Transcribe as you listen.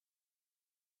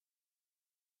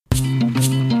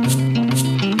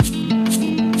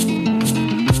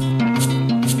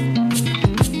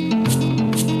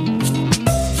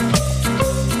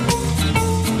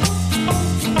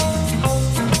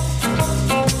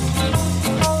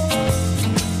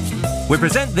We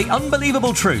present The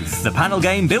Unbelievable Truth, the panel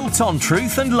game built on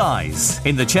truth and lies.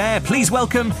 In the chair, please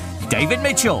welcome David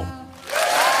Mitchell.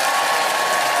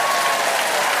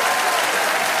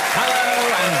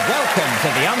 Hello and welcome to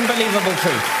The Unbelievable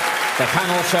Truth, the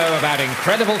panel show about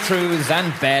incredible truths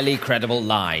and barely credible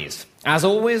lies. As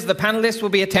always, the panellists will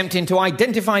be attempting to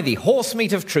identify the horse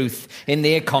meat of truth in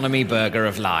the economy burger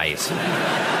of lies.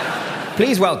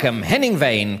 Please welcome Henning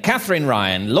Vane, Catherine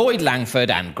Ryan, Lloyd Langford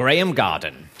and Graham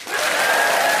Garden.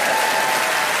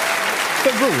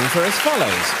 The rules are as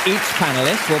follows. Each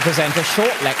panellist will present a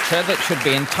short lecture that should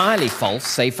be entirely false,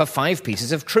 save for 5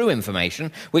 pieces of true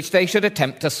information, which they should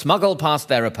attempt to smuggle past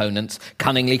their opponents,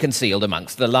 cunningly concealed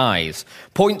amongst the lies.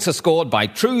 Points are scored by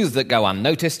truths that go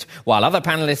unnoticed, while other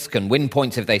panellists can win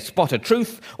points if they spot a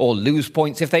truth, or lose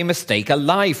points if they mistake a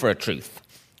lie for a truth.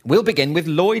 We'll begin with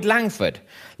Lloyd Langford.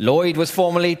 Lloyd was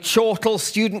formerly Chortle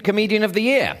Student Comedian of the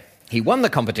Year. He won the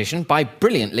competition by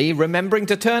brilliantly remembering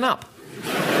to turn up.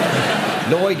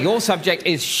 Lloyd, your subject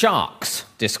is sharks,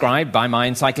 described by my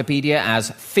encyclopedia as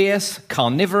fierce,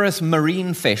 carnivorous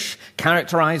marine fish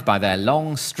characterised by their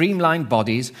long, streamlined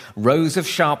bodies, rows of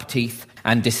sharp teeth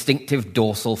and distinctive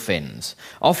dorsal fins.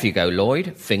 Off you go,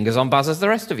 Lloyd. Fingers on buzzers, the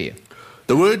rest of you.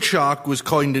 The word shark was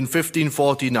coined in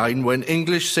 1549 when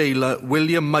English sailor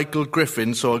William Michael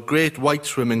Griffin saw a great white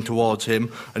swimming towards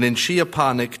him and in sheer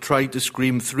panic tried to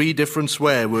scream 3 different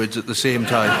swear words at the same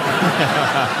time.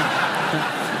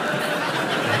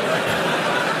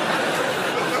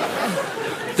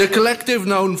 The collective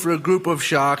noun for a group of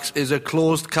sharks is a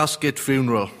closed casket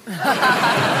funeral.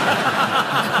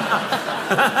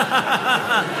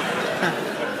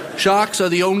 Sharks are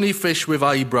the only fish with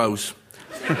eyebrows.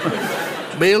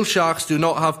 Male sharks do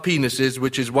not have penises,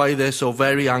 which is why they're so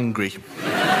very angry.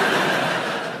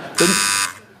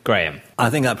 Graham. I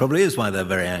think that probably is why they're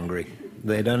very angry.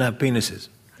 They don't have penises.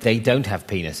 They don't have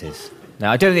penises.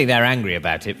 Now, I don't think they're angry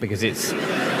about it because it's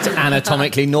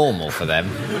anatomically normal for them,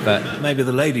 but maybe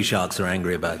the lady sharks are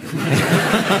angry about it.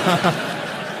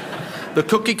 The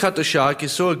cookie cutter shark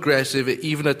is so aggressive it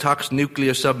even attacks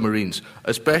nuclear submarines,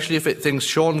 especially if it thinks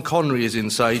Sean Connery is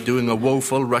inside doing a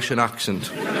woeful Russian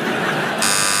accent.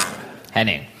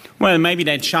 Henning. Well, maybe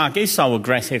that shark is so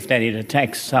aggressive that it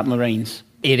attacks submarines.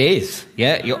 It is.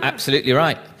 Yeah, you're absolutely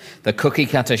right. The cookie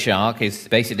cutter shark is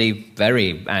basically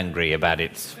very angry about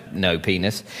its no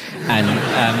penis,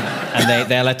 and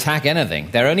they'll attack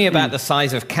anything. They're only about the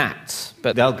size of cats,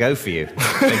 but they'll go for you,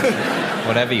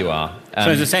 whatever you are. So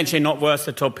it's essentially not worth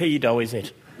a torpedo, is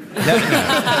it? No.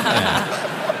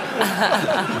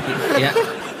 Yeah.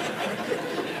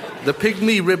 The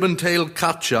pygmy ribbon-tailed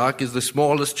cat shark is the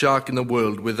smallest shark in the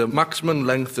world with a maximum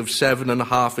length of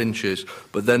 7.5 inches,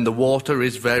 but then the water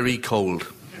is very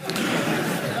cold.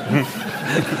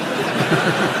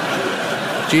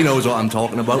 She knows what I'm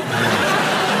talking about.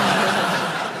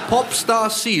 Pop star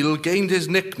seal gained his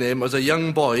nickname as a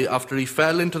young boy after he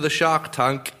fell into the shark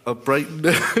tank at Brighton.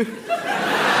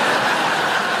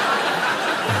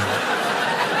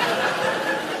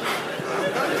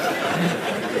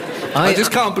 I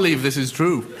just can't believe this is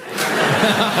true.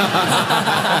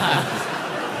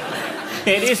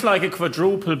 It is like a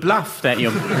quadruple bluff that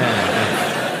you're...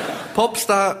 Pop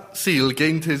star seal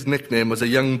gained his nickname as a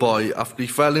young boy after he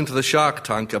fell into the shark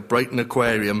tank at Brighton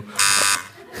Aquarium.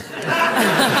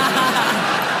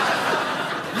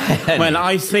 Well,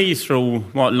 I see through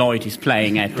what Lloyd is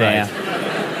playing at there.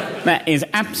 Right. That is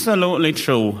absolutely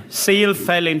true. Seal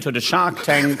fell into the shark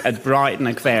tank at Brighton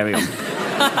Aquarium.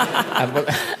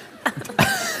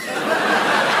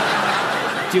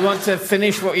 Do you want to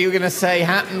finish what you were going to say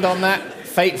happened on that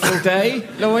fateful day,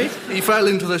 Lloyd? He fell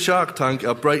into the shark tank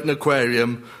at Brighton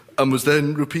Aquarium and was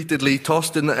then repeatedly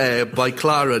tossed in the air by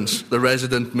Clarence, the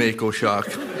resident mako shark.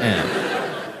 Yeah.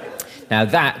 Now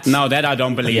that... No, that I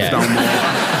don't believe no more.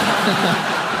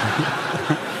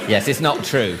 Yes, it's not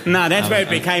true. No, that's where it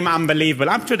became unbelievable.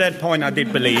 Up to that point, I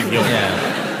did believe you.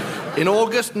 Yeah. In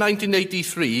August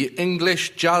 1983,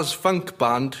 English jazz funk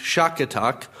band Shack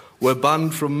Attack were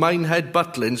banned from Minehead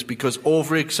Butlins because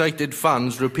overexcited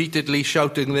fans repeatedly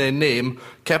shouting their name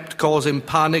kept causing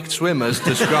panicked swimmers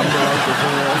to scramble out of the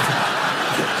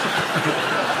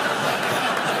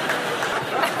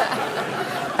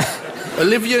water.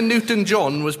 Olivia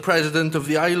Newton-John was president of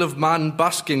the Isle of Man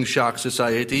Basking Shark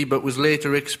Society but was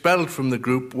later expelled from the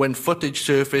group when footage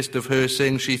surfaced of her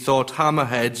saying she thought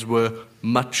hammerheads were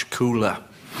much cooler.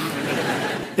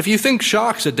 If you think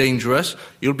sharks are dangerous,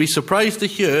 you'll be surprised to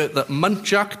hear that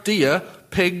muntjac deer,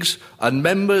 pigs, and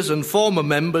members and former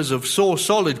members of So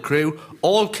Solid crew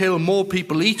all kill more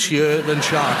people each year than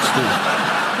sharks do.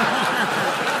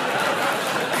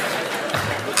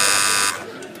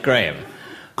 Graham.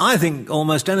 I think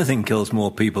almost anything kills more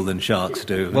people than sharks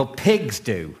do. Well, pigs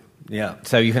do. Yeah.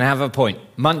 So you can have a point.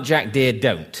 Muntjac deer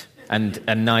don't, and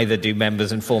neither do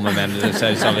members and former members of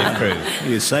So Solid Crew.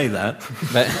 You say that.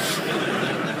 But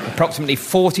approximately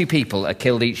 40 people are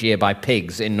killed each year by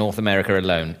pigs in North America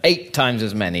alone, 8 times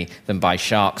as many than by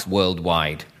sharks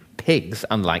worldwide. Pigs,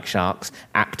 unlike sharks,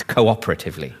 act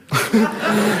cooperatively.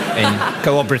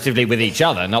 Cooperatively with each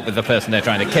other, not with the person they're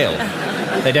trying to kill.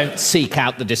 They don't seek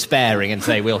out the despairing and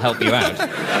say, we'll help you out.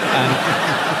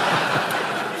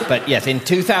 But yes, in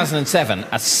 2007,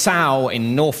 a sow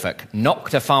in Norfolk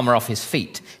knocked a farmer off his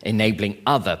feet, enabling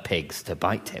other pigs to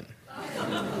bite him.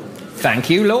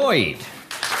 Thank you, Lloyd.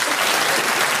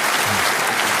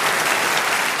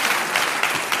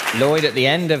 Lloyd, at the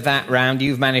end of that round,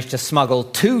 you've managed to smuggle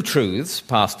 2 truths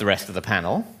past the rest of the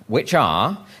panel, which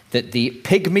are that the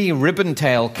pygmy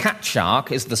ribbon-tail cat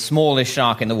shark is the smallest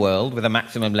shark in the world, with a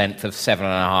maximum length of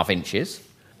 7.5 inches.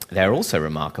 They're also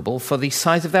remarkable for the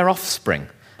size of their offspring.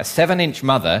 A 7-inch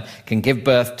mother can give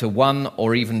birth to 1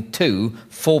 or even 2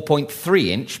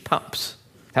 4.3-inch pups.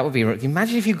 That would be...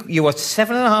 Imagine if you were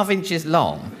 7.5 inches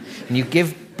long and you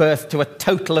give birth to a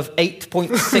total of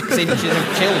 8.6 inches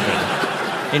of children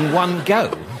in one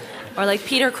go. Or like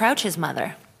Peter Crouch's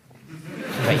mother.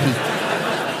 But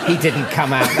he didn't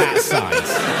come out that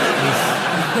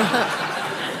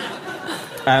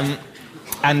size.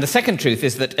 And the second truth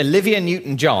is that Olivia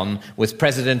Newton-John was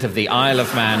president of the Isle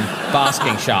of Man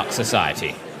Basking Shark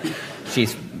Society.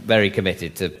 She's very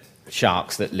committed to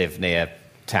sharks that live near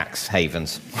tax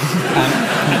havens.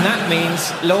 And that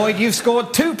means, Lloyd, you've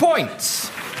scored 2 points.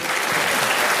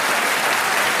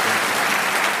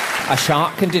 A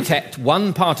shark can detect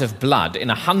 1 part of blood in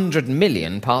 100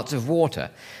 million parts of water,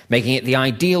 making it the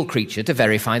ideal creature to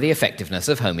verify the effectiveness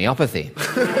of homeopathy.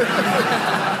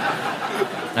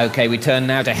 OK, we turn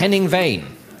now to Henning Wehn.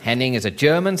 Henning is a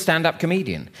German stand-up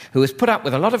comedian who has put up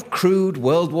with a lot of crude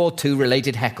World War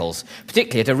II-related heckles,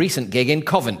 particularly at a recent gig in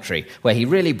Coventry, where he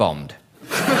really bombed.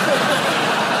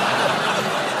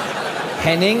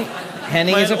 Henning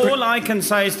is all I can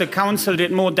say is the council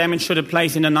did more damage to the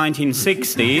place in the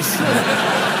 1960s.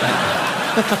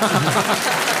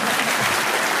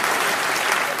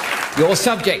 Your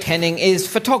subject, Henning, is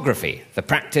photography, the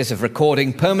practice of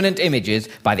recording permanent images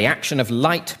by the action of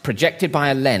light projected by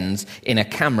a lens in a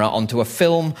camera onto a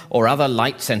film or other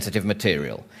light-sensitive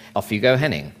material. Off you go,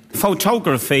 Henning.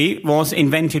 Photography was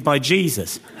invented by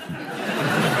Jesus.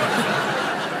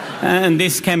 And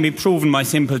this can be proven by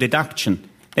simple deduction.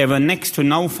 There were next to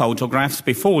no photographs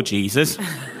before Jesus,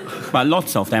 but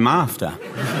lots of them after.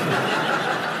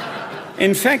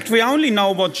 In fact, we only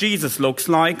know what Jesus looks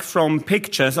like from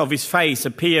pictures of his face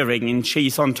appearing in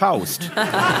cheese on toast.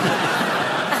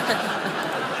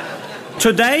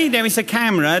 Today, there is a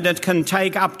camera that can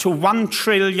take up to 1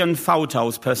 trillion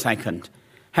photos per second.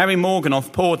 Harry Morgan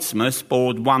of Portsmouth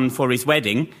bought one for his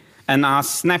wedding and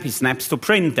asked Snappy Snaps to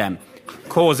print them,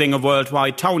 causing a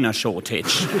worldwide toner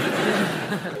shortage.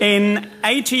 In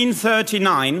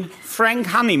 1839, Frank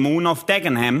Honeymoon of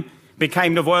Dagenham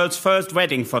became the world's first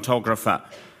wedding photographer.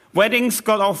 Weddings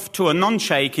got off to a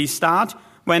non-shaky start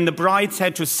when the brides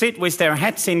had to sit with their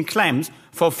hats in clamps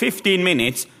for 15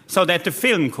 minutes so that the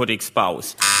film could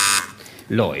expose.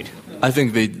 Lloyd. I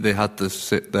think they had to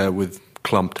sit there with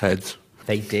clumped heads.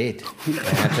 They did. They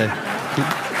had to...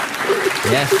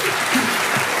 Yes.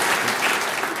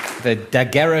 The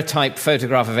daguerreotype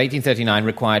photograph of 1839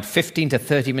 required 15 to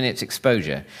 30 minutes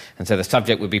exposure, and so the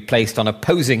subject would be placed on a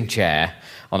posing chair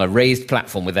on a raised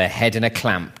platform with their head in a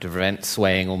clamp to prevent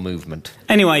swaying or movement.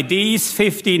 Anyway, these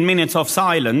 15 minutes of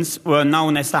silence were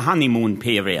known as the honeymoon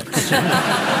period.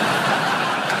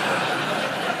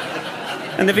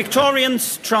 And the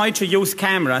Victorians tried to use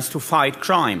cameras to fight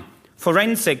crime.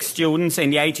 Forensic students in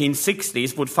the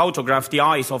 1860s would photograph the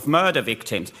eyes of murder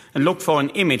victims and look for an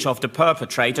image of the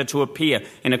perpetrator to appear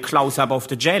in a close-up of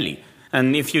the jelly.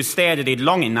 And if you stared at it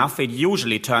long enough, it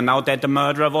usually turned out that the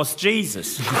murderer was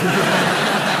Jesus.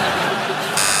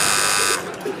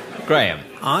 Graham.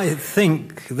 I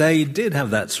think they did have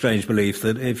that strange belief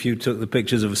that if you took the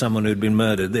pictures of someone who'd been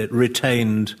murdered, it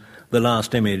retained the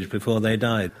last image before they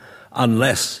died,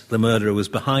 unless the murderer was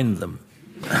behind them.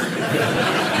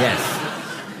 Yes.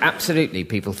 Absolutely,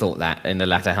 people thought that in the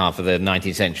latter half of the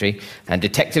 19th century, and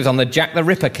detectives on the Jack the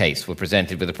Ripper case were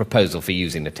presented with a proposal for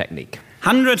using the technique.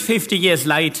 150 years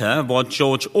later, what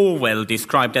George Orwell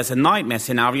described as a nightmare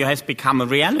scenario has become a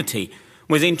reality.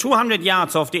 Within 200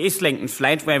 yards of the Islington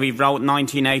flat where he wrote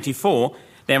 1984,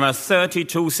 there are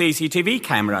 32 CCTV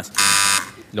cameras.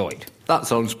 Lloyd. That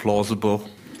sounds plausible.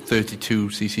 32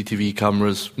 CCTV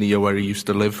cameras near where he used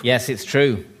to live. Yes, it's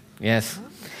true. Yes.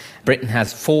 Britain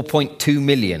has 4.2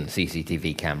 million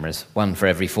CCTV cameras, one for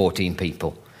every 14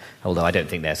 people. Although I don't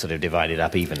think they're sort of divided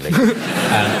up evenly.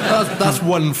 That's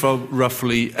one for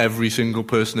roughly every single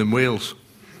person in Wales.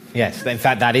 Yes, in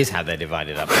fact, that is how they're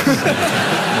divided up.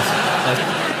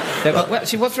 Well,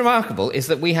 actually, what's remarkable is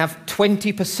that we have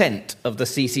 20% of the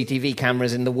CCTV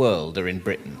cameras in the world are in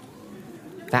Britain.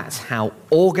 That's how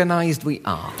organised we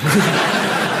are.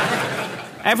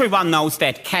 Everyone knows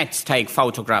that cats take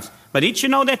photographs, but did you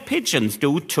know that pigeons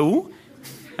do too?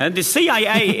 The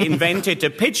CIA invented the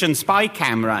pigeon spy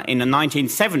camera in the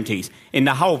 1970s in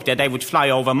the hope that they would fly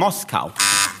over Moscow.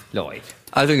 Lloyd.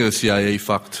 I think the CIA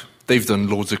fucked. They've done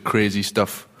loads of crazy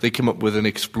stuff. They came up with an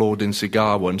exploding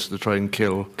cigar once to try and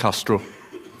kill Castro.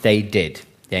 They did.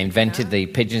 They invented the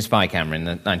pigeon spy camera in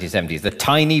the 1970s. The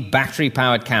tiny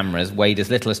battery-powered cameras weighed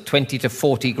as little as 20 to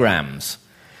 40 grams.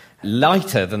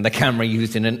 Lighter than the camera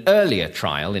used in an earlier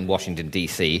trial in Washington,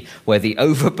 D.C., where the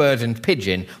overburdened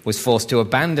pigeon was forced to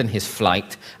abandon his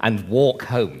flight and walk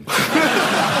home.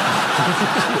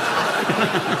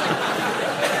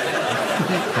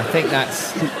 I think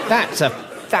that's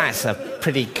a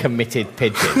pretty committed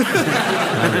pigeon,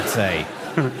 I would say.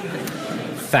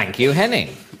 Thank you,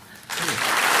 Henning.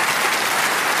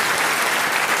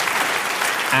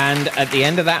 And at the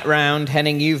end of that round,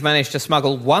 Henning, you've managed to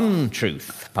smuggle one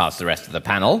truth past the rest of the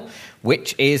panel,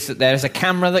 which is that there's a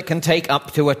camera that can take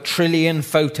up to 1 trillion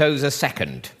photos a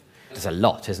second. There's a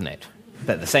lot, isn't it?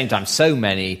 But at the same time, so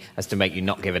many as to make you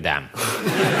not give a damn.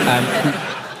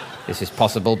 This is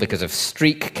possible because of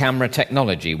streak camera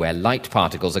technology, where light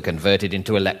particles are converted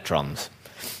into electrons,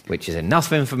 which is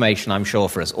enough information, I'm sure,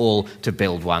 for us all to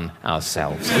build one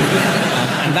ourselves.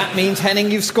 And that means,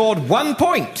 Henning, you've scored 1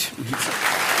 point.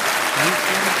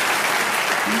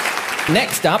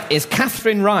 Next up is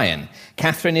Catherine Ryan.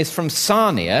 Catherine is from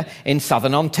Sarnia in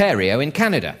southern Ontario in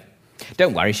Canada.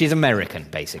 Don't worry, she's American,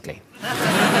 basically.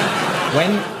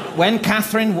 When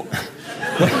Catherine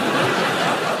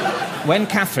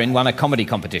won a comedy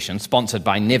competition sponsored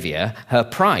by Nivea, her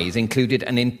prize included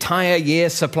an entire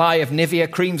year's supply of Nivea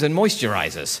creams and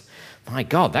moisturisers. My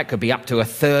God, that could be up to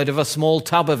 1/3 of a small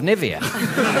tub of Nivea.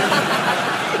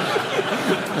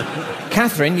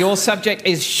 Catherine, your subject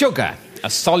is sugar, a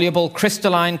soluble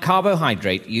crystalline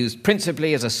carbohydrate used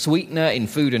principally as a sweetener in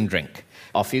food and drink.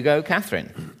 Off you go,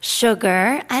 Catherine.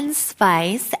 Sugar and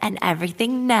spice and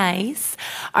everything nice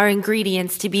are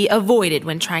ingredients to be avoided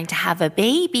when trying to have a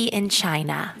baby in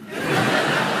China.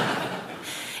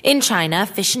 In China,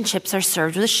 fish and chips are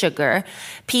served with sugar,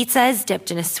 pizza is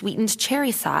dipped in a sweetened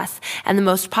cherry sauce, and the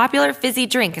most popular fizzy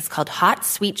drink is called hot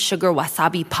sweet sugar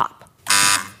wasabi pop.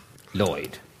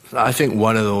 Lloyd. I think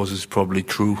one of those is probably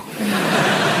true.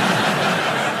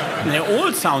 They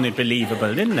all sounded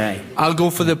believable, didn't they? I'll go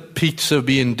for the pizza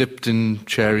being dipped in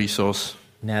cherry sauce.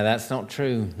 No, that's not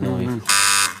true, Lloyd.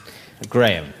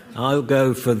 Graham. I'll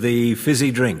go for the fizzy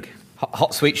drink.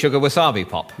 Hot sweet sugar wasabi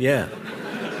pop. Yeah.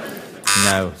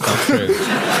 No, it's not true.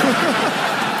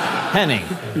 Henning.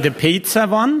 The pizza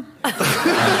one?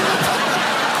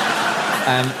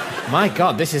 My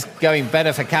God, this is going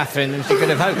better for Catherine than she could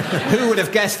have hoped. Who would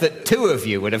have guessed that two of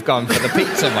you would have gone for the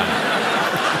pizza one?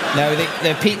 No,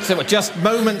 the pizza... Just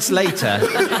moments later,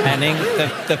 Henning,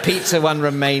 the pizza one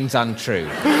remains untrue.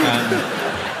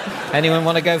 Anyone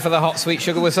want to go for the hot sweet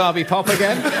sugar wasabi pop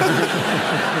again?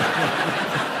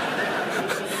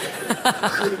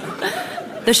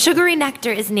 The sugary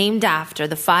nectar is named after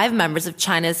the 5 members of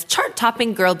China's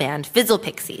chart-topping girl band, Fizzle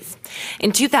Pixies.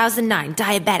 In 2009,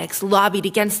 diabetics lobbied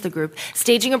against the group,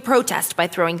 staging a protest by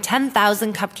throwing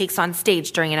 10,000 cupcakes on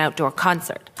stage during an outdoor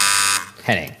concert.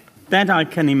 Henning. That I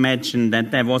can imagine,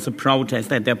 that there was a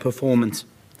protest at their performance.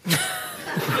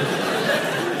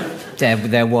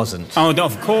 There wasn't. Oh,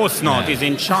 of course not. No. It's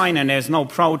in China and there's no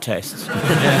protests.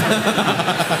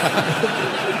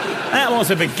 That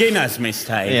was a beginner's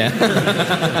mistake. Yeah.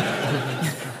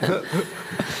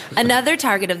 Another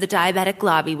target of the diabetic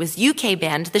lobby was UK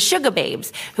band The Sugar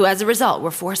Babes, who as a result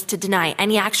were forced to deny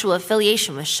any actual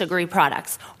affiliation with sugary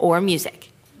products or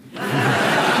music.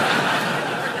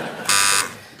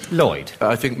 Lloyd.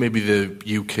 I think maybe the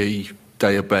UK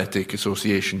Diabetic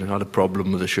Association had a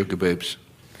problem with the Sugar Babes.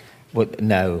 What?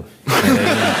 No.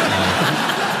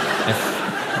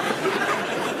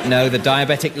 No, the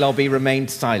diabetic lobby remained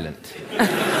silent.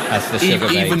 That's the sugar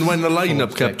babes. Even when the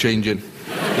lineup kept changing.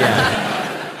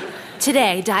 Yeah.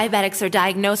 Today, diabetics are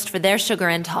diagnosed for their sugar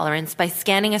intolerance by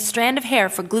scanning a strand of hair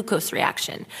for glucose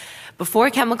reaction. Before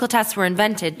chemical tests were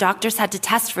invented, doctors had to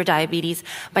test for diabetes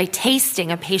by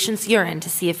tasting a patient's urine to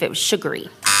see if it was sugary.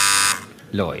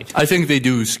 Lloyd. I think they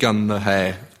do scan the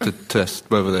hair to test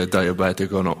whether they're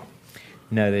diabetic or not.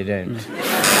 No, they don't.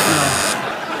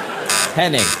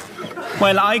 Henning.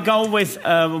 Well, I go with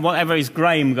whatever is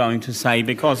Graham going to say,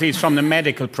 because he's from the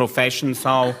medical profession,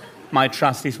 so my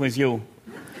trust is with you.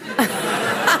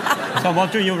 So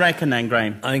what do you reckon then,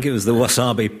 Graham? I think it was the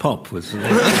wasabi pop.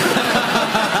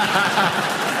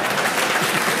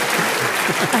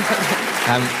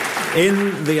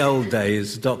 In the old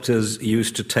days, doctors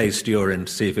used to taste urine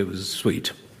to see if it was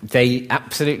sweet. They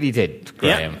absolutely did,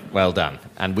 Graham. Yep. Well done.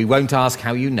 And we won't ask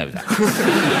how you know that.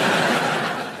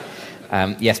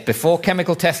 Yes, before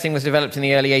chemical testing was developed in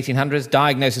the early 1800s,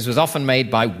 diagnosis was often made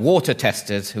by water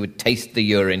testers who would taste the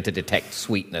urine to detect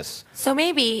sweetness. So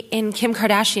maybe in Kim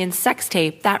Kardashian's sex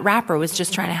tape, that rapper was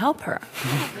just trying to help her.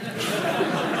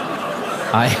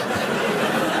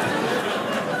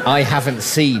 I haven't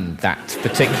seen that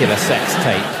particular sex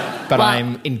tape, but Well-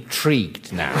 I'm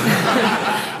intrigued now.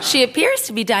 She appears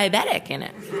to be diabetic in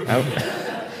it. Oh.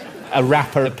 A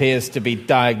rapper appears to be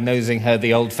diagnosing her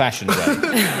the old-fashioned way.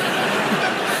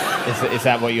 Is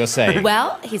that what you're saying?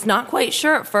 Well, he's not quite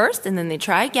sure at first, and then they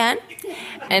try again,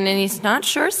 and then he's not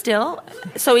sure still.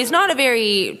 So he's not a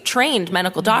very trained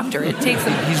medical doctor. It takes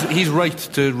him... He's right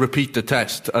to repeat the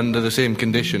test under the same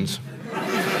conditions.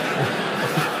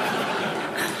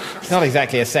 It's not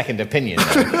exactly a second opinion,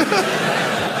 though.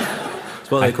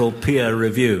 It's what they call peer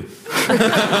review.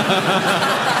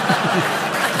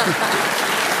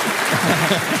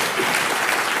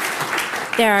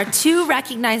 There are two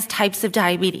recognized types of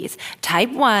diabetes,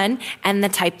 type 1 and the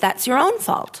type that's your own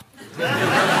fault.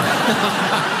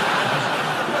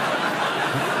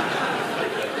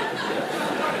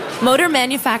 Motor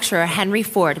manufacturer Henry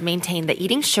Ford maintained that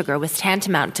eating sugar was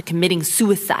tantamount to committing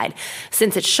suicide,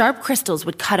 since its sharp crystals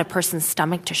would cut a person's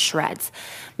stomach to shreds.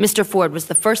 Mr. Ford was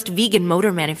the first vegan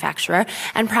motor manufacturer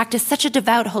and practiced such a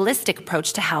devout, holistic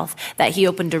approach to health that he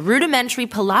opened a rudimentary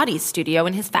Pilates studio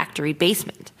in his factory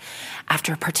basement.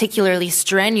 After a particularly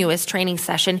strenuous training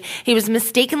session, he was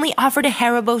mistakenly offered a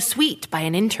Haribo sweet by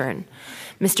an intern.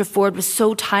 Mr. Ford was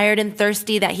so tired and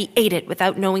thirsty that he ate it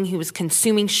without knowing he was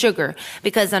consuming sugar,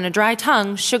 because on a dry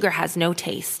tongue, sugar has no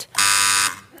taste.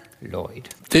 Lloyd.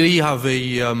 Did he have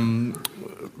a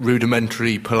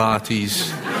rudimentary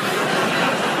Pilates?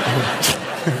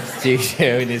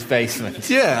 Studio in his basement?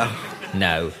 Yeah.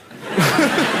 No.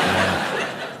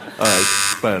 All right,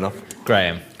 fair enough.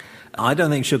 Graham. I don't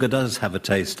think sugar does have a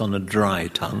taste on a dry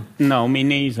tongue. No, me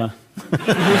neither.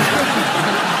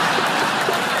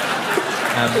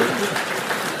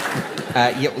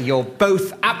 You're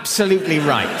both absolutely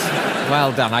right.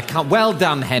 Well done. Well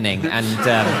done, Henning. And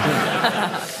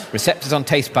receptors on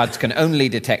taste buds can only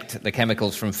detect the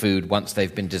chemicals from food once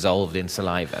they've been dissolved in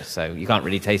saliva, so you can't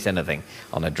really taste anything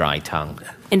on a dry tongue.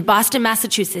 In Boston,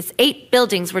 Massachusetts, 8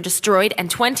 buildings were destroyed and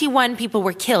 21 people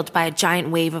were killed by a giant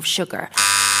wave of sugar.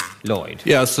 Lloyd.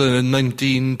 Yeah, it's a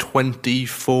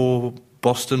 1924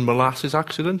 Boston molasses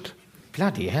accident.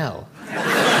 Bloody hell.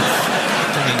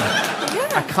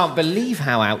 I can't believe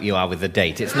how out you are with the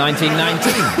date. It's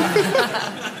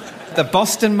 1919. The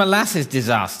Boston molasses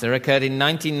disaster occurred in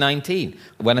 1919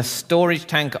 when a storage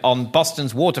tank on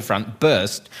Boston's waterfront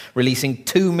burst, releasing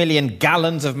 2 million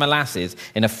gallons of molasses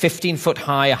in a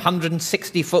 15-foot-high,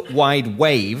 160-foot-wide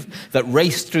wave that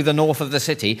raced through the north of the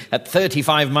city at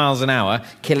 35 miles an hour,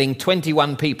 killing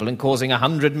 21 people and causing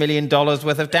 $100 million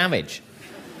worth of damage.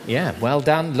 Yeah, well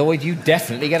done, Lloyd. You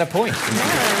definitely get a point.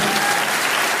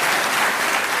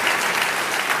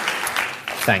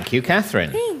 Thank you,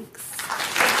 Catherine. Thanks.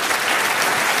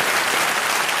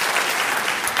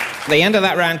 At the end of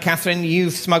that round, Catherine,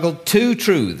 you've smuggled 2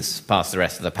 truths past the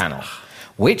rest of the panel,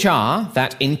 which are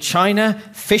that in China,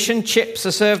 fish and chips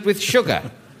are served with sugar.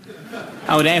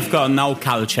 Oh, they've got no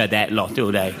culture, that lot,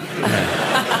 do they?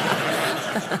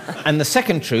 And the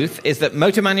second truth is that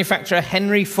motor manufacturer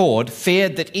Henry Ford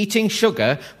feared that eating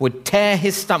sugar would tear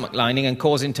his stomach lining and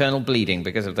cause internal bleeding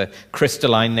because of the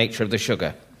crystalline nature of the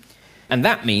sugar. And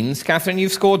that means, Catherine,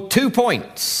 you've scored 2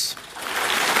 points.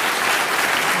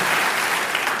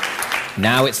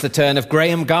 Now it's the turn of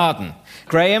Graham Garden.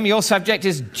 Graham, your subject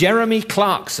is Jeremy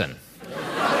Clarkson.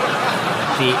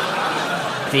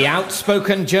 The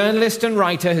outspoken journalist and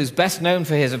writer who's best known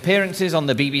for his appearances on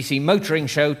the BBC motoring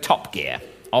show Top Gear.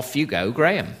 Off you go,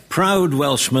 Graham. Proud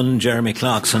Welshman Jeremy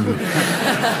Clarkson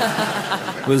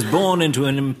was born into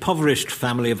an impoverished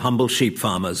family of humble sheep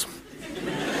farmers.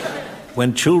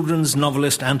 When children's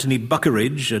novelist Anthony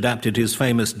Buckeridge adapted his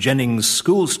famous Jennings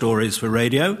school stories for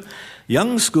radio,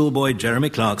 young schoolboy Jeremy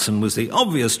Clarkson was the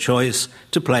obvious choice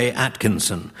to play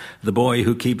Atkinson, the boy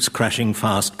who keeps crashing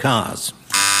fast cars.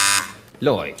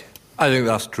 Lloyd. I think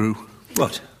that's true.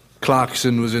 What?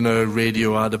 Clarkson was in a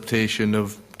radio adaptation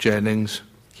of Jennings.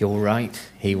 You're right,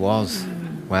 he was.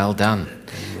 Well done.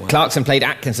 Wow. Clarkson played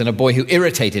Atkinson, a boy who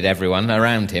irritated everyone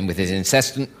around him with his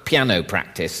incessant piano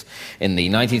practice in the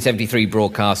 1973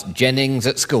 broadcast Jennings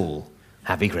at School.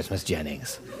 Happy Christmas,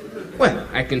 Jennings. Well,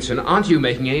 Atkinson, aren't you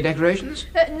making any decorations?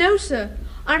 No, sir.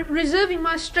 I'm reserving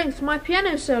my strength for my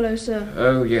piano solo, sir.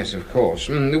 Oh, yes, of course.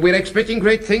 We're expecting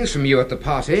great things from you at the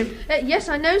party. Yes,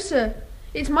 I know, sir.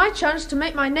 It's my chance to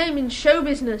make my name in show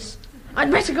business. I'd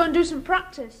better go and do some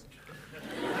practice.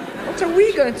 What are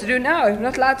we going to do now if we're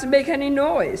not allowed to make any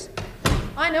noise?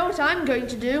 I know what I'm going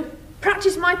to do.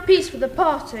 Practice my piece for the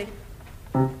party.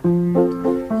 For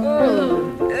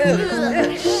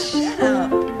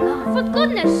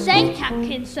goodness sake,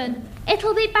 Atkinson,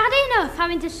 it'll be bad enough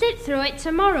having to sit through it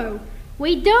tomorrow.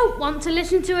 We don't want to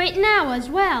listen to it now as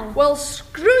well. Well,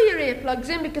 screw your earplugs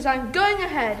in because I'm going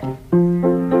ahead.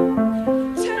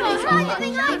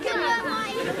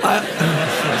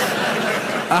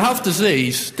 I have to say,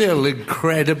 he's still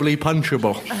incredibly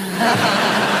punchable.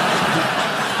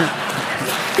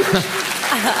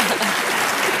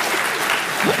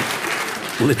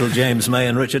 Little James May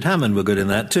and Richard Hammond were good in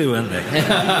that too, weren't they?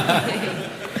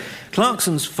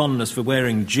 Clarkson's fondness for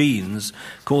wearing jeans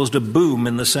caused a boom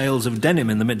in the sales of denim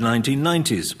in the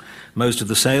mid-1990s, most of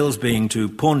the sales being to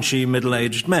paunchy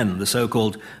middle-aged men, the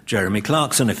so-called Jeremy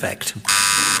Clarkson effect.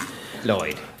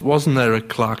 Lloyd. Wasn't there a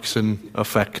Clarkson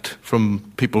effect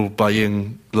from people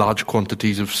buying large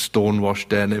quantities of stonewashed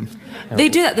denim? They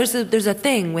do that. There's a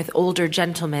thing with older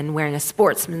gentlemen wearing a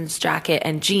sportsman's jacket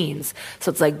and jeans.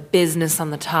 So it's like business on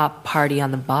the top, party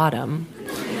on the bottom.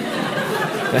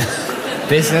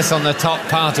 Business on the top,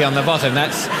 party on the bottom.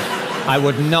 I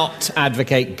would not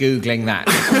advocate Googling that.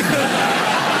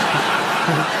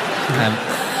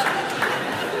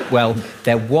 Well,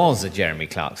 there was a Jeremy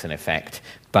Clarkson effect,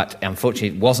 but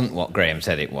unfortunately it wasn't what Graham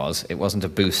said it was. It wasn't a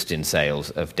boost in sales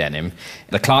of denim.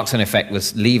 The Clarkson effect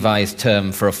was Levi's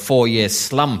term for a 4-year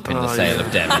slump in the sale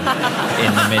of denim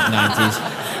in the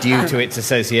mid-90s due to its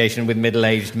association with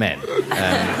middle-aged men.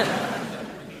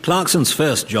 Clarkson's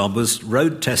first job was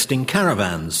road testing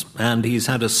caravans, and he's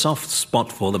had a soft spot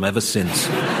for them ever since.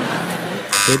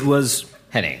 It was...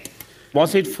 Henning.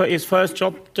 Was it for his first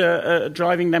job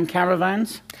driving them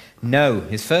caravans? No,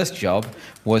 his first job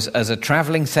was as a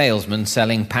travelling salesman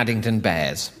selling Paddington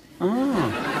Bears.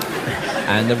 Oh.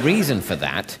 And the reason for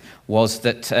that was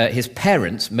that his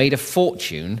parents made a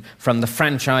fortune from the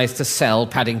franchise to sell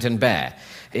Paddington Bear.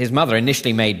 His mother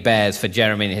initially made bears for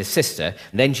Jeremy and his sister.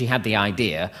 Then she had the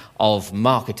idea of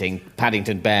marketing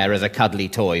Paddington Bear as a cuddly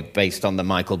toy based on the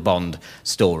Michael Bond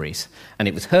stories. And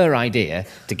it was her idea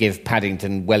to give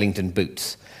Paddington Wellington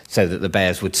boots so that the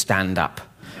bears would stand up.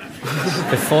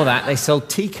 Before that, they sold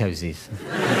tea cosies.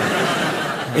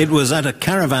 It was at a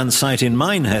caravan site in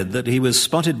Minehead that he was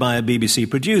spotted by a BBC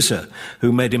producer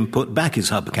who made him put back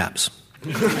his hubcaps.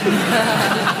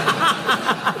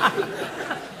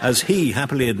 As he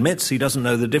happily admits, he doesn't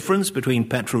know the difference between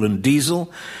petrol and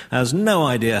diesel, has no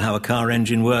idea how a car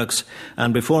engine works,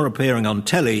 and before appearing on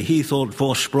telly, he thought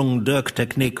Vorsprung durch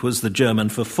Technik was the German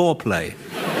for foreplay.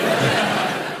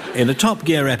 In a Top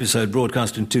Gear episode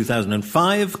broadcast in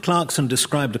 2005, Clarkson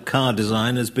described a car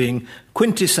design as being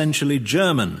quintessentially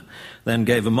German, then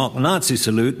gave a mock Nazi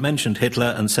salute, mentioned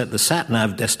Hitler, and set the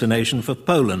sat-nav destination for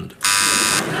Poland.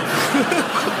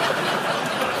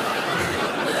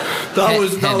 That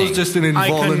was just an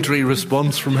involuntary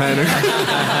response from Henning.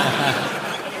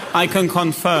 I can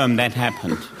confirm that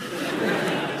happened.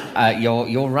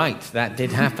 You're right, that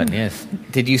did happen, yes.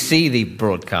 Did you see the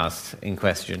broadcast in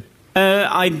question?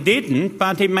 I didn't,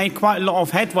 but it made quite a lot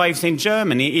of headwaves in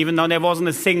Germany, even though there wasn't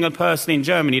a single person in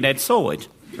Germany that saw it.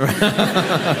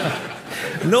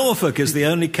 Norfolk is the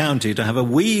only county to have a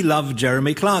We Love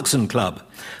Jeremy Clarkson club.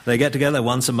 They get together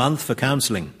once a month for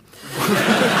counselling.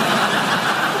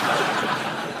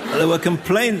 There were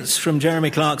complaints from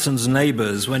Jeremy Clarkson's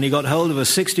neighbours when he got hold of a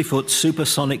 60-foot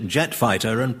supersonic jet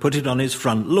fighter and put it on his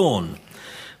front lawn.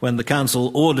 When the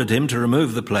council ordered him to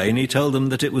remove the plane, he told them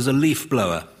that it was a leaf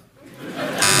blower.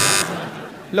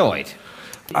 Lloyd.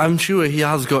 I'm sure he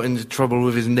has got into trouble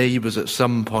with his neighbours at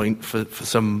some point for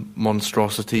some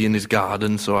monstrosity in his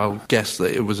garden, so I'll guess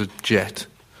that it was a jet.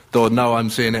 Though now I'm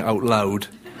saying it out loud.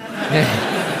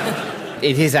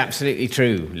 It is absolutely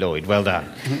true, Lloyd. Well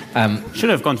done.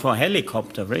 Should have gone for a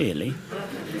helicopter, really.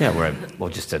 Yeah, or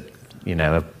just a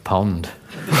pond.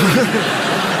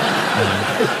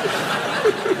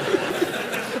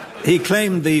 He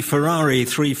claimed the Ferrari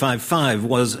 355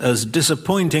 was as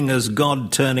disappointing as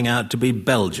God turning out to be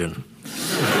Belgian.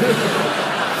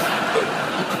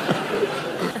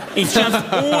 It's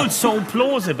just all so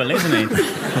plausible, isn't it?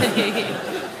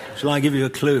 Shall I give you a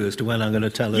clue as to when I'm going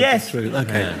to tell her Yes. the truth?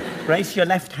 Okay. Raise your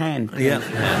left hand. Yeah.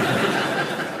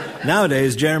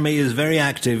 Nowadays, Jeremy is very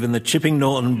active in the Chipping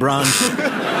Norton branch.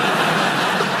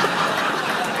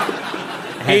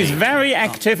 He's very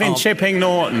active in Chipping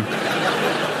Norton.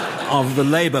 Of the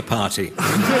Labour Party.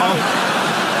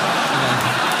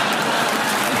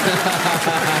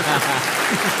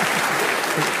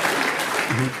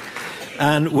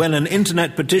 And when an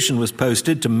internet petition was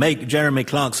posted to make Jeremy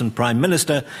Clarkson Prime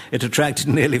Minister, it attracted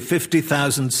nearly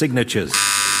 50,000 signatures.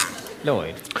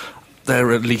 Lloyd? There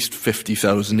are at least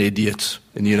 50,000 idiots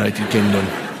in the United Kingdom.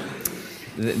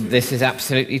 This is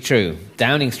absolutely true.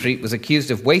 Downing Street was accused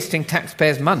of wasting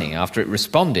taxpayers' money after it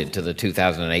responded to the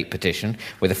 2008 petition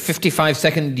with a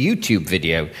 55-second YouTube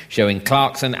video showing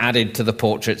Clarkson added to the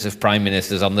portraits of prime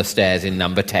ministers on the stairs in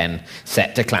number 10,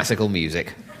 set to classical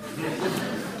music.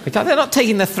 They're not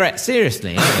taking the threat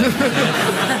seriously, are they?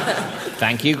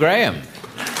 Thank you, Graham.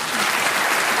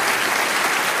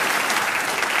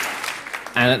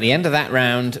 And at the end of that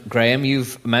round, Graham,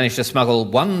 you've managed to smuggle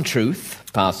one truth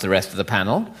past the rest of the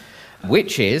panel,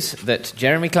 which is that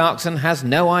Jeremy Clarkson has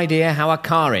no idea how a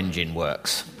car engine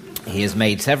works. He has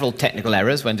made several technical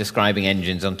errors when describing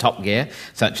engines on Top Gear,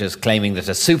 such as claiming that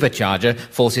a supercharger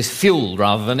forces fuel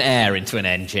rather than air into an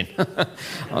engine.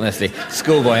 Honestly,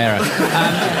 schoolboy error.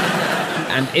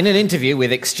 And in an interview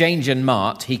with Exchange and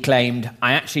Mart, he claimed,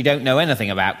 "I actually don't know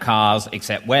anything about cars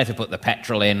except where to put the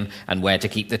petrol in and where to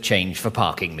keep the change for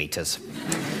parking meters."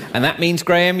 And that means,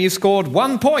 Graham, you've scored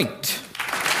 1 point.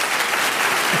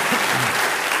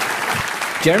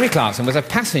 Jeremy Clarkson was a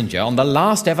passenger on the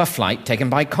last ever flight taken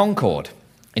by Concorde.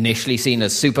 Initially seen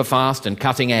as super fast and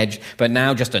cutting edge, but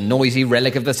now just a noisy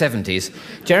relic of the 70s,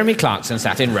 Jeremy Clarkson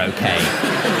sat in row K.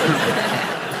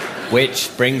 Which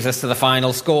brings us to the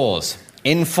final scores.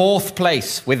 In fourth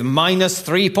place, with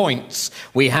 -3 points,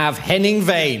 we have Henning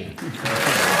Vane.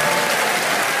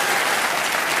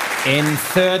 In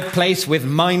third place, with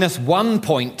 -1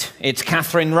 point, it's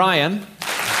Catherine Ryan.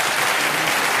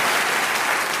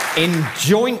 In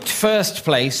joint first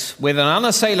place, with an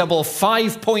unassailable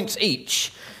 5 points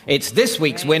each, it's this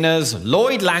week's winners,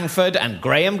 Lloyd Langford and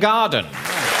Graham Garden.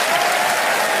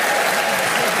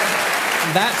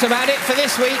 That's about it for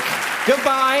this week.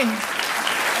 Goodbye.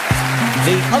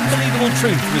 The Unbelievable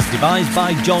Truth was devised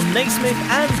by John Naismith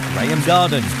and Graham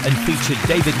Garden and featured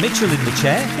David Mitchell in the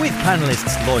chair with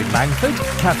panellists Lloyd Langford,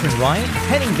 Catherine Ryan,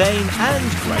 Henning Vane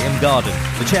and Graham Garden.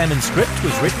 The chairman's script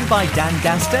was written by Dan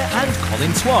Gaster and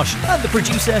Colin Swash and the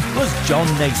producer was John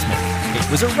Naismith. It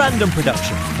was a random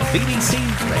production for BBC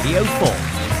Radio 4.